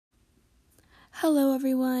Hello,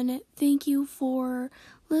 everyone. Thank you for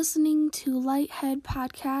listening to Lighthead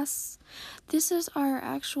Podcasts. This is our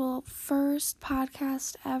actual first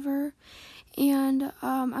podcast ever, and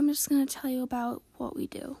I'm just going to tell you about what we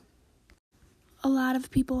do. A lot of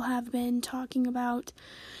people have been talking about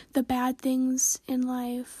the bad things in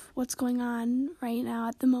life, what's going on right now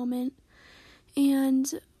at the moment,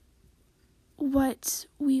 and what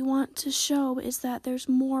we want to show is that there's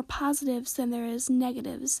more positives than there is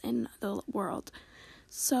negatives in the world.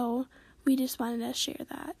 So we just wanted to share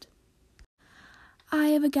that. I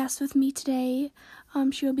have a guest with me today.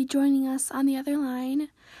 She will be joining us on the other line.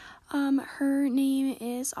 Her name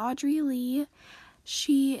is Audrey Lee.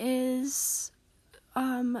 She is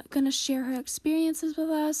going to share her experiences with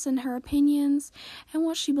us and her opinions and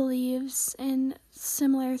what she believes in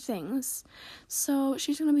similar things. So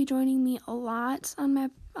she's going to be joining me a lot on my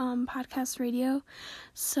podcast radio.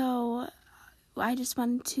 So I just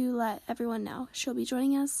wanted to let everyone know she'll be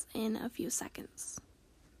joining us in a few seconds.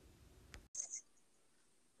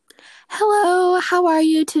 Hello, how are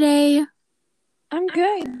you today? I'm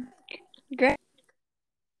good. Great.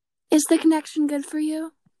 Is the connection good for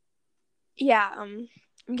you? Yeah, I'm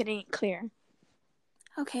getting it clear.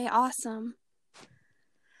 Okay, awesome.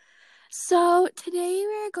 So today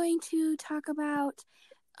we're going to talk about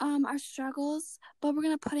our struggles, but we're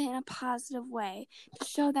going to put it in a positive way to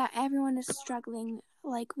show that everyone is struggling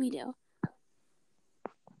like we do.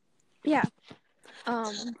 Yeah.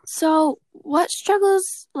 So what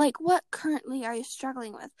currently are you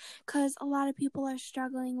struggling with? Because a lot of people are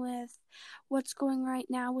struggling with what's going right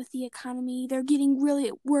now with the economy. They're getting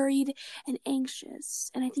really worried and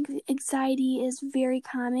anxious. And I think anxiety is very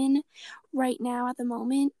common right now at the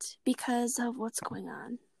moment because of what's going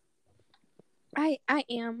on. I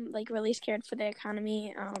am really scared for the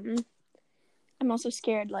economy. I'm also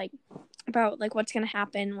scared about what's gonna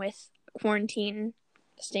happen with quarantine,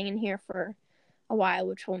 staying in here for a while,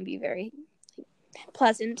 which won't be very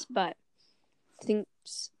pleasant, but I think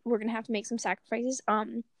we're gonna have to make some sacrifices.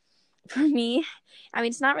 For me, I mean,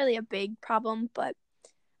 it's not really a big problem, but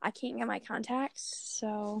I can't get my contacts,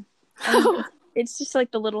 so it's just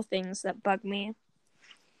the little things that bug me.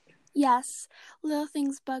 Yes, little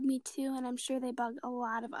things bug me too, and I'm sure they bug a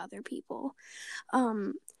lot of other people.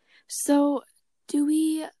 So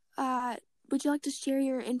would you like to share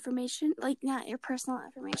your information? Not your personal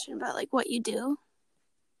information, but what you do?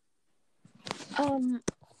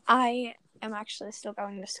 I am actually still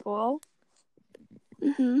going to school.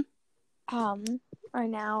 Mm-hmm. Right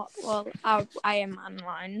now, I am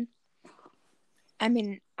online. I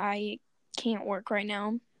mean, I can't work right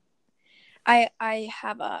now. I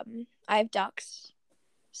have ducks,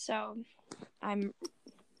 so I'm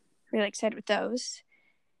really excited with those.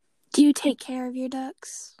 Do you take care of your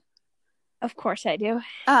ducks? Of course I do.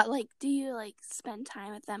 Do you spend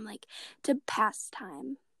time with them to pass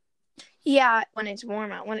time? Yeah, when it's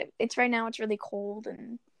warm out. It's right now, it's really cold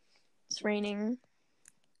and it's raining.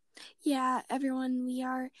 Yeah, everyone, we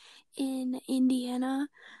are in Indiana,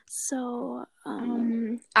 so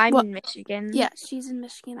I'm in Michigan. Yeah, she's in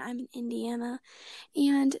Michigan, I'm in Indiana,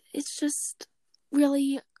 and it's just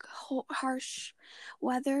really harsh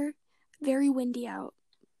weather, very windy out.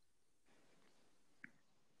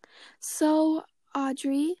 So,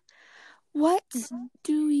 Audrey, what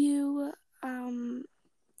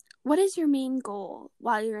what is your main goal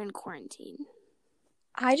while you're in quarantine?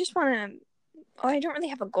 I just want to. I don't really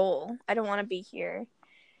have a goal. I don't want to be here.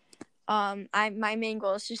 My main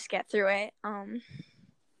goal is just get through it.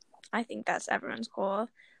 I think that's everyone's goal.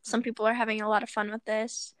 Some people are having a lot of fun with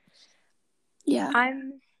this. Yeah.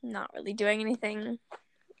 I'm not really doing anything.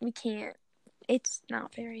 It's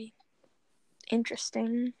not very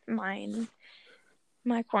interesting.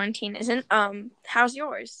 My quarantine isn't. How's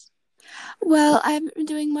yours? Well, I haven't been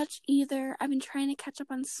doing much either. I've been trying to catch up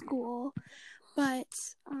on school,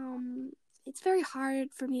 but it's very hard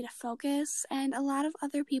for me to focus, and a lot of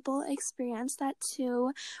other people experience that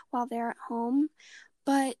too while they're at home.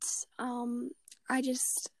 But I've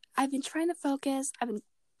been trying to focus. I've been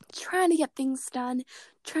trying to get things done,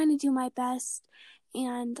 trying to do my best,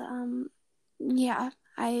 and yeah,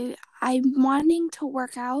 I'm wanting to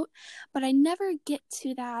work out, but I never get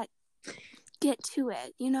to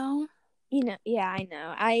it, you know? Yeah, I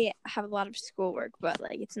know. I have a lot of schoolwork, but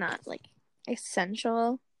it's not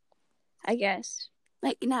essential, I guess.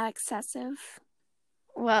 Not excessive.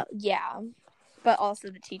 Well, yeah, but also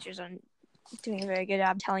the teachers aren't doing a very good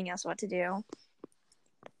job telling us what to do.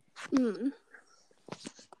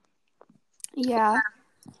 Yeah.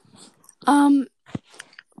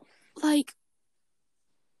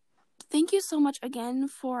 Thank you so much again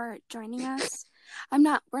for joining us.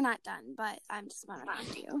 We're not done, but I'm just want to talk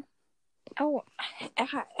to you. Oh,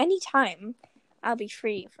 anytime. I'll be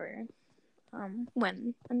free for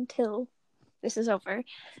until this is over.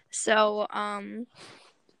 So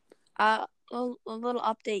a little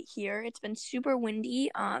update here. It's been super windy.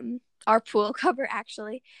 Our pool cover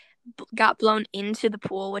actually got blown into the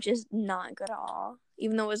pool, which is not good at all.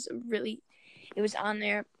 Even though it was on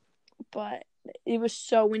there, but it was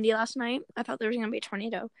so windy last night. I thought there was gonna be a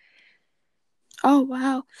tornado. Oh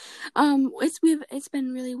wow. It's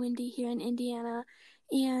been really windy here in Indiana,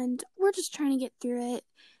 and we're just trying to get through it.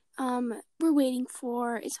 We're waiting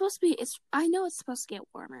for I know it's supposed to get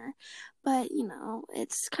warmer, but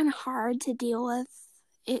it's kind of hard to deal with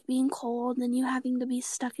it being cold and you having to be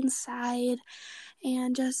stuck inside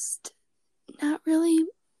and just not really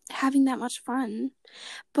having that much fun.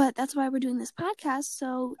 But that's why we're doing this podcast,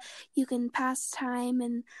 so you can pass time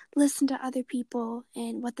and listen to other people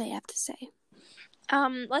and what they have to say.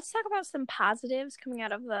 Let's talk about some positives coming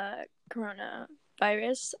out of the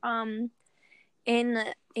coronavirus.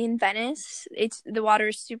 In Venice, the water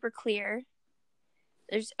is super clear.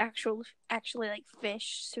 There's actually like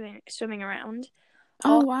fish swimming around.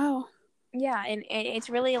 Oh wow. Yeah, and it's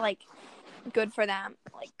really like good for them,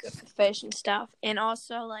 like good for the fish and stuff. And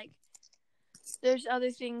also like there's other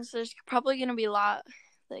things. There's probably gonna be a lot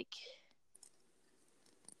like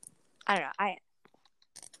I don't know.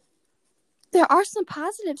 There are some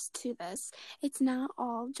positives to this. It's not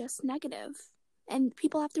all just negative. And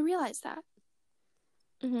people have to realize that.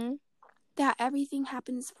 Mm-hmm. That everything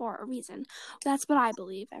happens for a reason. That's what I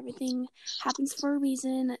believe. Everything happens for a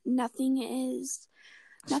reason. Nothing is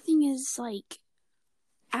like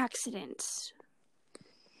accident.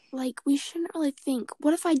 Like, we shouldn't really think,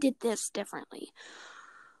 what if I did this differently?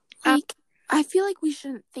 Like, I feel like we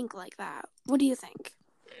shouldn't think like that. What do you think?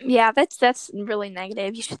 Yeah, that's really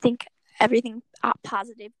negative. You should think everything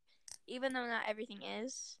positive, even though not everything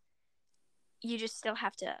is. You just still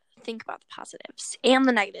have to think about the positives and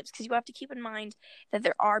the negatives, because you have to keep in mind that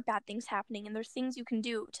there are bad things happening and there's things you can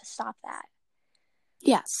do to stop that.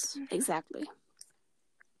 Yes, exactly.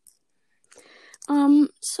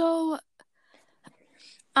 So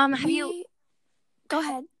go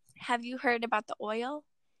ahead. Have you heard about the oil?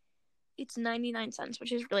 It's 99 cents,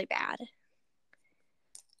 which is really bad.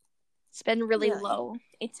 It's been really low.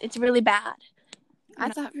 It's really bad. I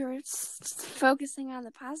thought we were focusing on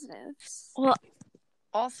the positives. Well,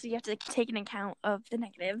 also you have to take an account of the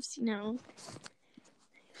negatives, You're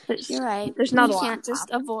right. There's not a lot. We can't just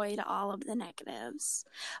avoid all of the negatives,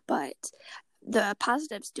 but the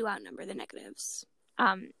positives do outnumber the negatives.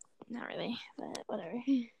 Not really, but whatever.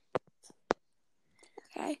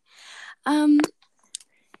 Okay.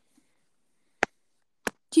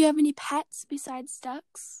 Do you have any pets besides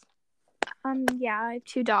ducks? Yeah, I have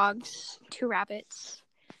 2 dogs, 2 rabbits.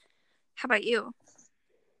 How about you?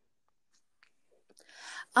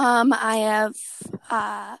 I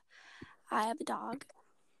have a dog.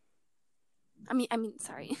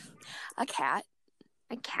 Sorry, a cat.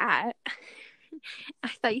 A cat? I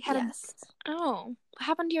thought you had yes. Oh, what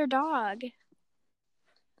happened to your dog?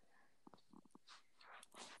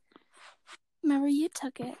 Remember, you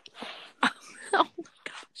took it. Oh my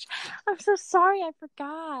gosh. I'm so sorry, I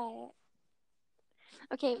forgot.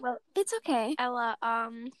 Okay, well, it's okay. Ella,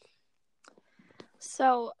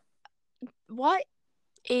 so what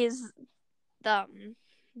is the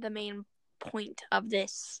main point of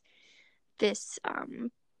this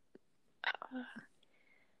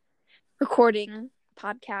recording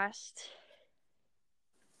podcast?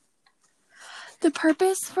 The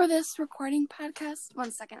purpose for this recording podcast...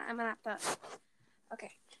 One second, I'm going to have to...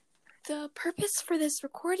 Okay. The purpose for this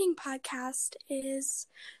recording podcast is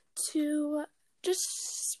to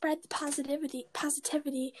just spread the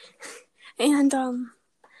positivity and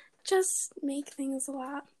just make things a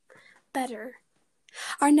lot better.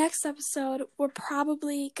 Our next episode, we're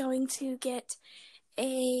probably going to get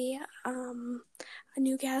a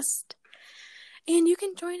new guest, and you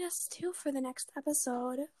can join us too for the next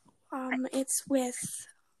episode. It's with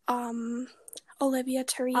Olivia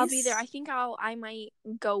Therese. I'll be there. I think I might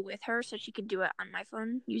go with her so she could do it on my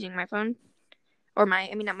phone, using my phone. Or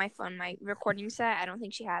not my phone, my recording set. I don't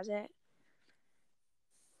think she has it.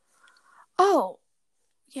 Oh,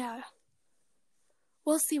 yeah.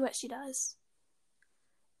 We'll see what she does.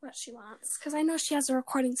 What she wants. Because I know she has a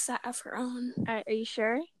recording set of her own. Are you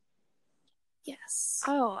sure? Yes.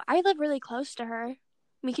 Oh, I live really close to her.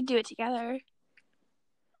 We could do it together.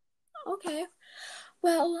 Okay.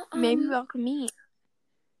 Well, maybe we'll meet.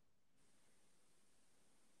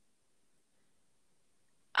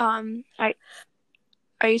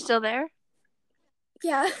 Are you still there?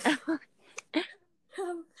 Yeah.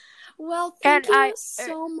 Well, thank And you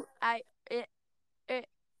so much.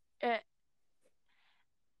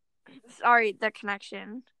 Sorry, the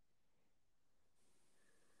connection.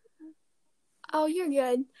 Oh, you're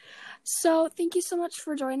good. So, thank you so much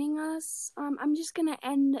for joining us. I'm just going to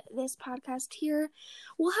end this podcast here.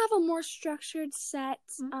 We'll have a more structured set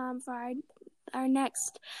for our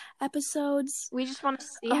next episodes. We just want to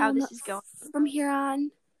see how this is going from here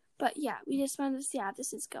on. But yeah, we just wanted to see how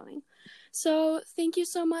this is going. So, thank you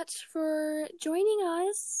so much for joining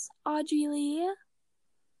us, Audrey Lee.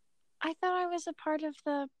 I thought I was a part of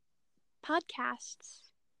the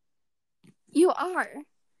podcasts. You are.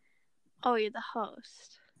 Oh, you're the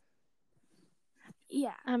host.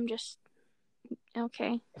 Yeah. I'm just...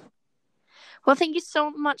 Okay. Well, thank you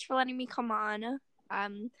so much for letting me come on. You're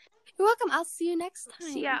welcome. I'll see you next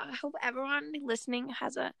time. So yeah, I hope everyone listening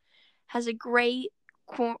has a great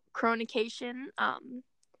chronication.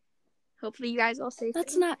 Hopefully you guys all stay safe.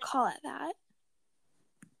 Let's not call it that.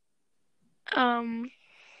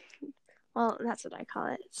 Well, that's what I call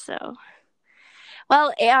it. So,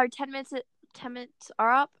 well, our 10 minutes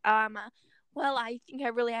are up. Well, I think I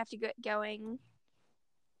really have to get going.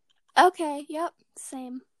 Okay. Yep.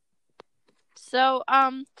 Same. So,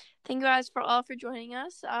 thank you guys for joining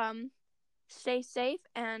us. Stay safe,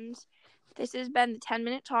 and this has been the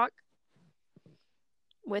 10-minute talk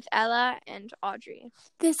with Ella and Audrey.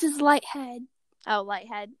 This is Lighthead. Oh,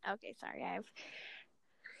 Lighthead. Okay, sorry. I have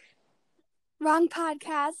wrong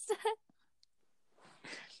podcast.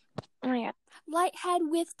 Oh my god. Lighthead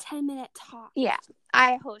with 10-minute talk. Yeah,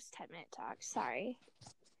 I host 10-minute talks. Sorry.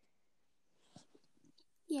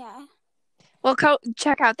 Yeah. Well,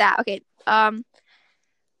 check out that. Okay.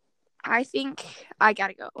 I think I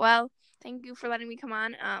gotta go. Well, thank you for letting me come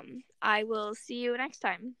on. I will see you next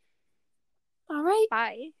time. All right.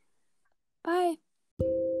 Bye. Bye.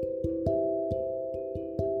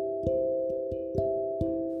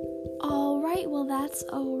 All right. Well, that's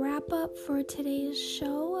a wrap up for today's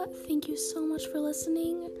show. Thank you so much for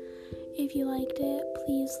listening. If you liked it,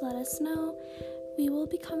 please let us know. We will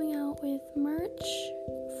be coming out with merch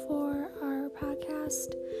for our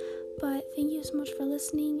podcast. But thank you so much for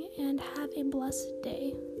listening and have a blessed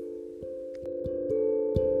day.